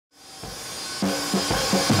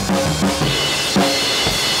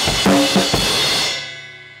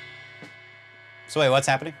So wait, what's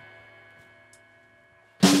happening?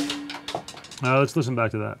 Let's listen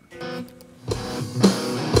back to that.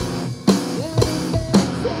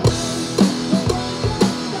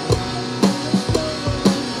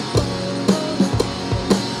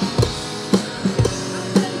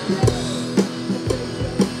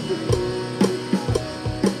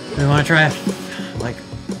 Do we want to try, like,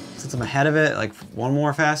 since I'm ahead of it, like one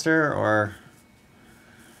more faster, or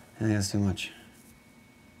I think that's too much.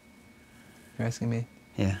 You're asking me?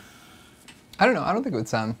 Yeah. I don't know. I don't think it would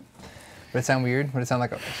sound. Would it sound weird? Would it sound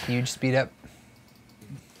like a huge speed up?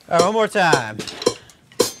 All right, one more time.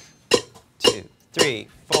 2, 3,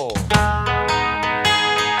 4.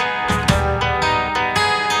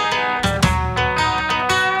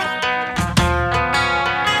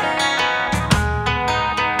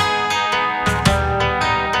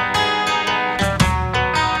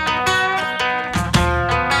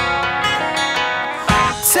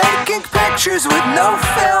 Taking pictures with no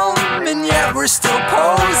film, and yet we're still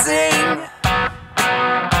posing.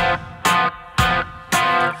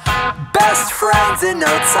 Best friends in no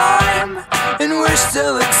time, and we're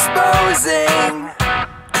still exposing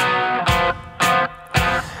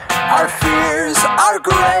our fears, our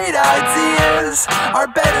great ideas, our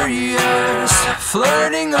better years,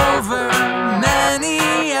 flirting over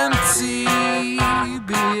many empty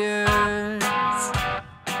beers.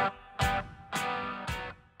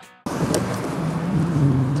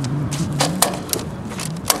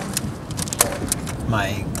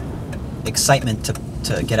 My excitement to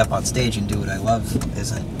get up on stage and do what I love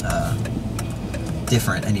isn't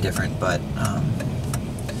any different, but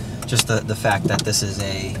just the fact that this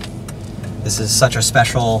is such a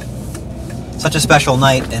special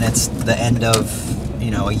night, and it's the end of,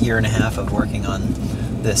 you know, a year and a half of working on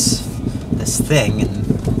this thing,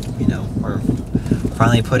 and, you know, we're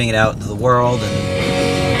finally putting it out into the world. And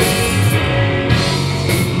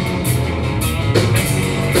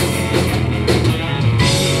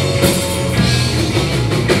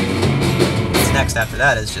next after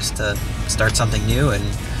that is just to start something new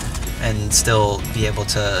and still be able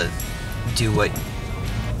to do what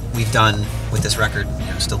we've done with this record, you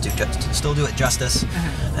know, still do it justice,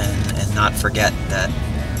 and not forget that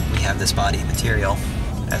we have this body of material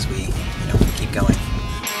as we, you know, keep going.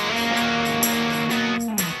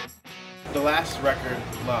 The last record,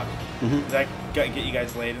 Luck, did that get you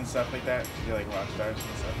guys laid and stuff like that? You're like rock stars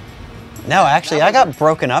and stuff? No, actually, I got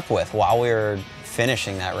broken up with while we were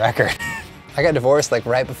finishing that record. I got divorced like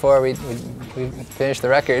right before we finished the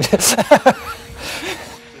record.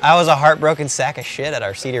 I was a heartbroken sack of shit at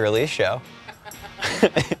our CD release show.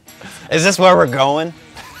 Is this where we're going?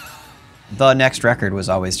 The next record was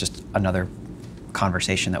always just another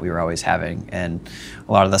conversation that we were always having, and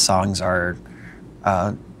a lot of the songs are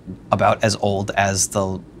about as old as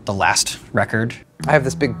the last record. I have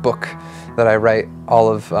this big book that I write all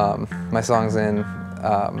of my songs in.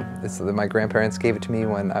 My grandparents gave it to me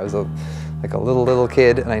when I was like a little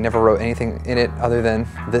kid, and I never wrote anything in it other than,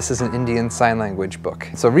 this is an Indian Sign Language book.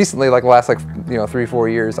 So recently, like the last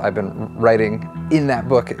 3-4 years, I've been writing in that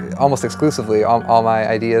book almost exclusively all my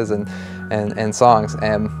ideas and songs.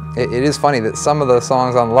 And it is funny that some of the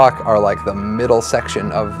songs on Luck are like the middle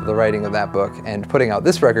section of the writing of that book, and putting out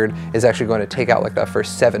this record is actually going to take out like the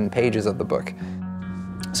first 7 pages of the book.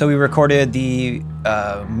 So we recorded the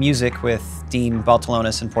music with Dean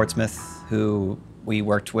Baltalonis in Portsmouth, who we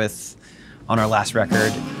worked with on our last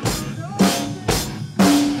record.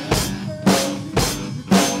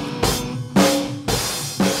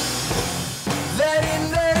 That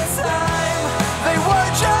in their time, they were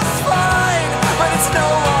just fine, but it's no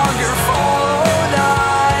longer 409.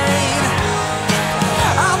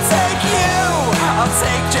 I'll take you, I'll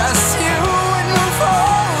take just you, and move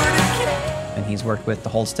forward again. And he's worked with the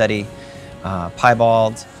Hold Steady,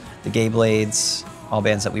 Piebald, the Gay Blades, all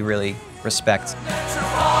bands that we really respect.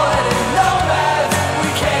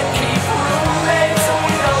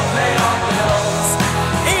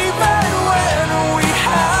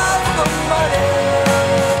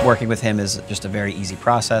 Working with him is just a very easy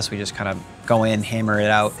process. We just kind of go in, hammer it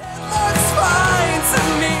out.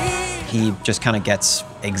 He just kind of gets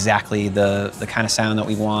exactly the kind of sound that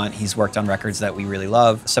we want. He's worked on records that we really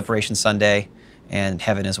love, Separation Sunday and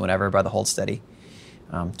Heaven Is Whatever by the Hold Steady.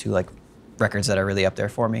 2 like records that are really up there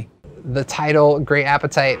for me. The title, Great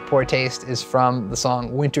Appetite, Poor Taste, is from the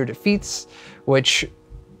song Winter Defeats, which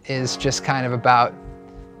is just kind of about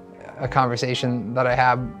a conversation that I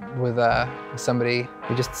had with somebody.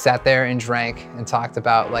 We just sat there and drank and talked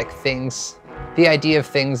about like things the idea of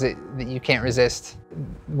things that you can't resist.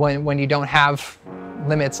 When you don't have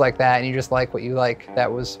limits like that and you just like what you like,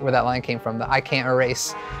 that was where that line came from, the I can't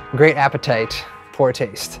erase great appetite, poor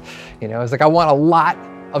taste. You know, it's like I want a lot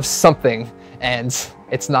of something and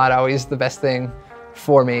it's not always the best thing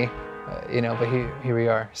for me, you know, but here we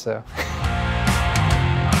are, so.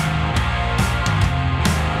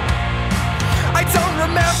 I don't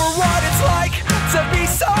remember what it's like to be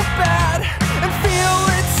so bad and feel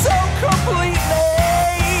it so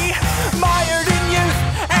completely. Mired in youth,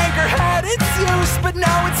 anger had its use, but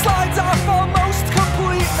now it slides off almost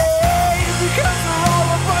completely because we're all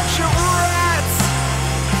a bunch of rats.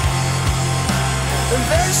 And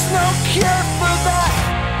there's no cure for that.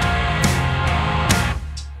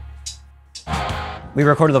 We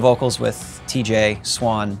recorded the vocals with TJ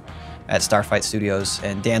Swan at Starfight Studios,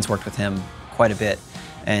 and Dan's worked with him quite a bit,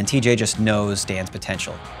 and TJ just knows Dan's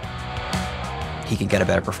potential. He can get a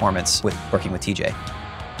better performance with working with TJ.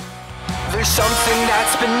 There's something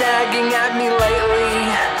that's been nagging at me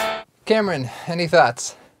lately. Cameron, any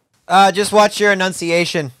thoughts? Just watch your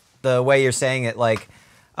enunciation, the way you're saying it. Like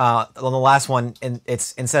on the last one,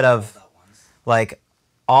 it's instead of like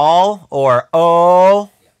all or oh.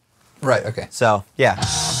 Right, okay. So yeah.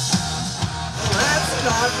 That's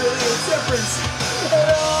not really a difference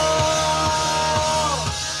at all.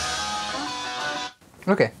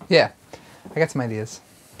 Okay, yeah, I got some ideas.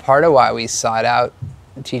 Part of why we sought out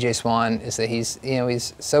TJ Swan is that he's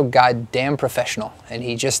so goddamn professional, and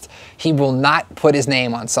he will not put his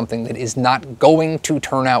name on something that is not going to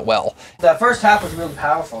turn out well. That first half was really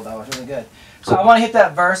powerful, though. It was really good. So I want to hit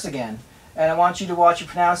that verse again, and I want you to watch your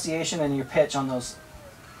pronunciation and your pitch on those,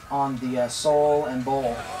 on the soul and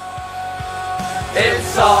bowl.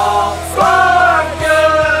 It's all for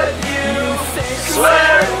good, you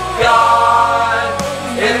swear to God.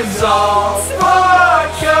 It's all for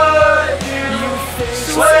good, you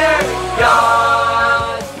swear to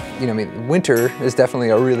God. You know, I mean, winter is definitely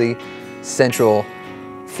a really central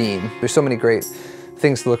theme. There's so many great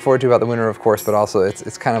things to look forward to about the winter, of course, but also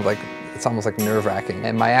it's kind of like, it's almost like nerve-wracking.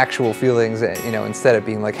 And my actual feelings, you know, instead of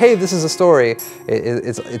being like, hey, this is a story,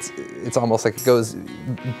 it's almost like it goes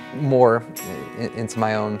more into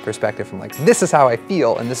my own perspective from like, this is how I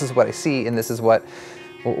feel, and this is what I see, and this is what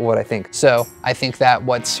I think. So I think that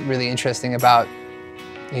what's really interesting about,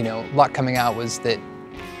 you know, Luck coming out was that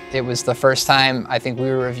it was the first time I think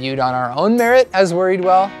we were reviewed on our own merit as Worried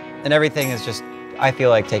Well. And everything is just, I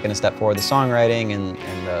feel like, taking a step forward. The songwriting and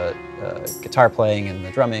the guitar playing and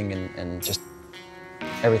the drumming and just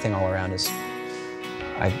everything all around is,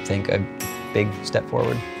 I think, a big step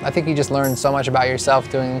forward. I think you just learn so much about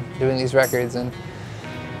yourself doing these records, and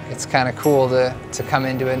it's kind of cool to come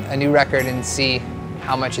into a new record and see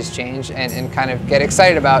how much has changed and kind of get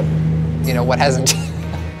excited about, you know, what hasn't.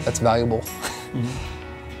 That's valuable. Mm-hmm.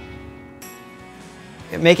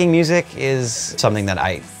 Making music is something that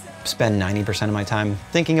I spend 90% of my time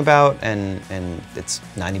thinking about, and it's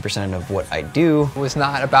 90% of what I do. It was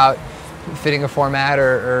not about fitting a format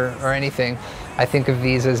or anything. I think of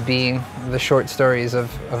these as being the short stories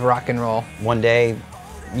of rock and roll. One day,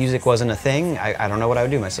 music wasn't a thing. I don't know what I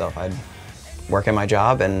would do myself. I'd work at my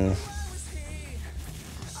job and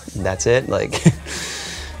that's it, like,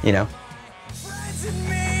 you know.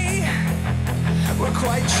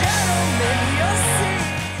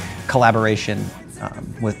 Collaboration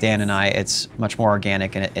with Dan and I, it's much more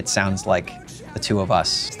organic, and it sounds like the two of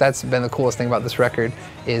us. That's been the coolest thing about this record,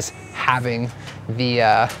 is having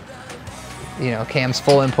the, you know, Cam's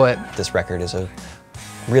full input. This record is a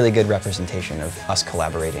really good representation of us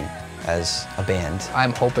collaborating as a band.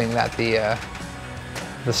 I'm hoping that the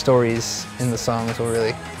stories in the songs will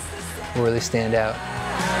really stand out.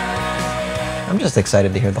 I'm just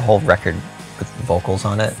excited to hear the whole record with vocals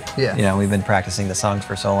on it. Yeah. You know, we've been practicing the songs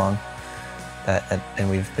for so long, and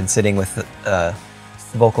we've been sitting with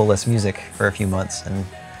vocalless music for a few months, and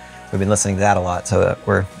we've been listening to that a lot, so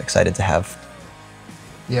we're excited to have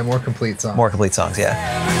more complete songs. More complete songs,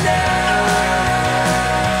 yeah.